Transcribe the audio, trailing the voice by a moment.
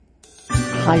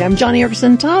Hi, I'm Johnny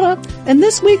Erickson Tata, and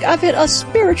this week I've hit a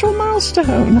spiritual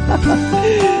milestone.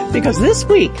 Because this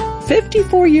week,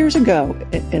 54 years ago,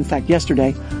 in fact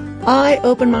yesterday, I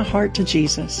opened my heart to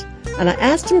Jesus, and I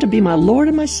asked him to be my Lord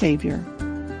and my Savior.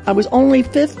 I was only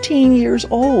 15 years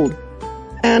old,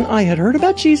 and I had heard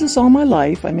about Jesus all my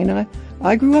life. I mean,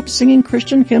 I grew up singing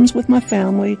Christian hymns with my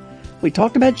family. We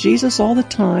talked about Jesus all the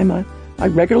time. I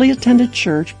regularly attended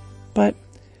church, but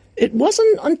it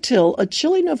wasn't until a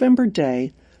chilly November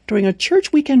day during a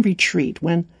church weekend retreat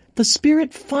when the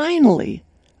Spirit finally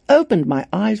opened my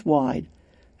eyes wide.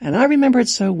 And I remember it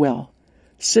so well,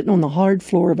 sitting on the hard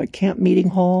floor of a camp meeting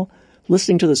hall,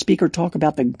 listening to the speaker talk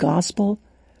about the gospel.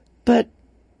 But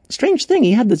strange thing,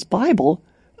 he had this Bible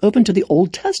open to the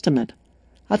Old Testament.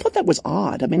 I thought that was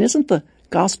odd. I mean, isn't the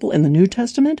gospel in the New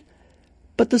Testament?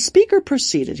 But the speaker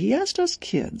proceeded. He asked us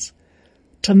kids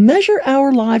to measure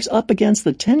our lives up against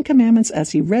the 10 Commandments as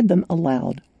he read them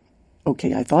aloud.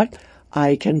 Okay, I thought,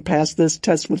 I can pass this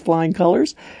test with flying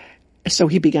colors. So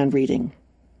he began reading.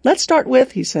 Let's start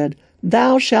with, he said,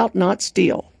 thou shalt not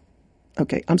steal.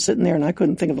 Okay, I'm sitting there and I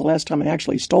couldn't think of the last time I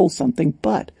actually stole something,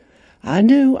 but I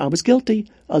knew I was guilty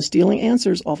of stealing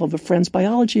answers off of a friend's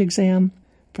biology exam.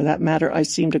 For that matter, I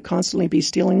seemed to constantly be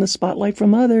stealing the spotlight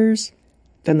from others.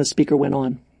 Then the speaker went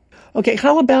on. Okay,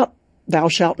 how about thou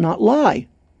shalt not lie?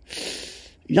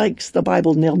 Yikes, the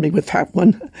Bible nailed me with that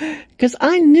one. Because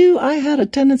I knew I had a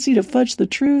tendency to fudge the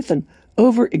truth and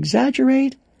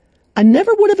over-exaggerate. I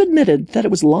never would have admitted that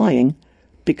it was lying,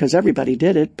 because everybody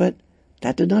did it, but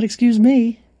that did not excuse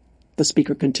me. The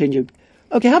speaker continued.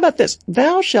 Okay, how about this?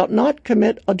 Thou shalt not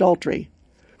commit adultery.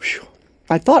 Whew.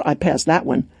 I thought I passed that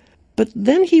one. But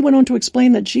then he went on to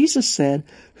explain that Jesus said,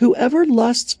 whoever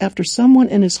lusts after someone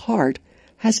in his heart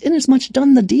has inasmuch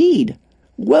done the deed.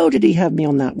 Woe did he have me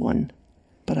on that one.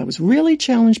 But I was really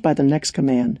challenged by the next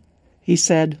command. He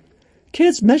said,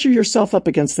 kids, measure yourself up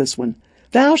against this one.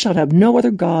 Thou shalt have no other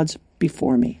gods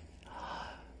before me.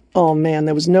 Oh man,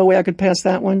 there was no way I could pass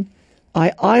that one.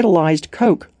 I idolized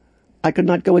Coke. I could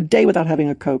not go a day without having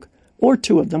a Coke, or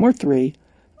 2 of them, or 3.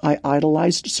 I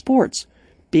idolized sports.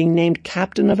 Being named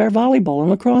captain of our volleyball and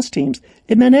lacrosse teams,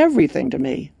 it meant everything to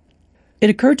me.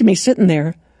 It occurred to me sitting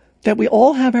there that we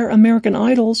all have our American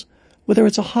idols, whether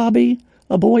it's a hobby,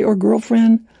 a boy or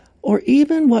girlfriend, or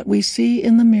even what we see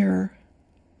in the mirror.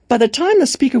 By the time the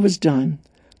speaker was done,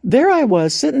 there I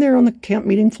was sitting there on the camp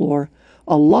meeting floor,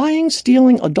 a lying,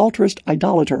 stealing, adulterous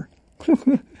idolater.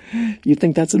 You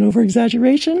think that's an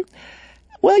over-exaggeration?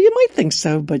 Well, you might think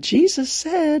so, but Jesus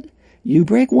said, you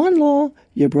break one law,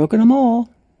 you've broken them all.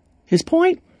 His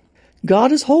point?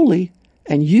 God is holy,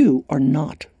 and you are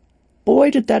not.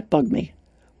 Boy, did that bug me.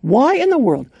 Why in the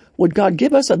world would God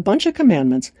give us a bunch of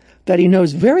commandments that he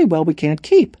knows very well we can't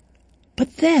keep?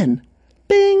 But then,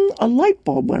 bing, a light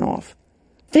bulb went off.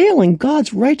 Failing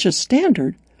God's righteous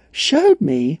standard showed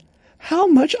me how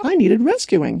much I needed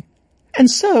rescuing.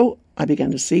 And so I began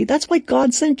to see that's why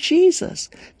God sent Jesus.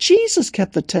 Jesus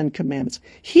kept the 10 Commandments.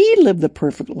 He lived the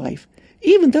perfect life,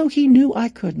 even though he knew I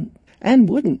couldn't and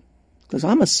wouldn't, because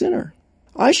I'm a sinner.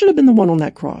 I should have been the one on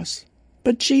that cross.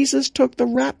 But Jesus took the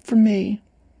rap for me.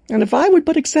 And if I would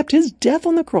but accept his death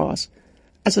on the cross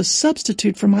as a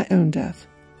substitute for my own death.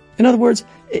 In other words,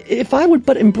 if I would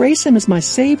but embrace him as my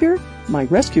Savior, my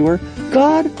rescuer,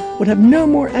 God would have no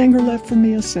more anger left for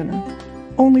me, a sinner.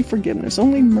 Only forgiveness,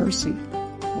 only mercy.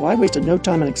 Well, I wasted no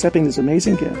time in accepting this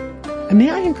amazing gift. And may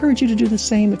I encourage you to do the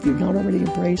same if you've not already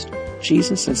embraced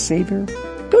Jesus as Savior?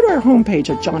 Go to our homepage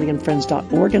at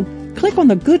johnnyandfriends.org and click on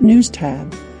the Good News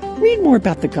tab. Read more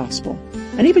about the gospel,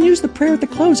 and even use the prayer at the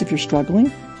close if you're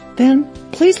struggling. Then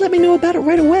please let me know about it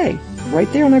right away,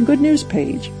 right there on our Good News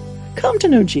page. Come to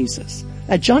know Jesus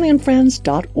at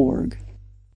johnnyandfriends.org.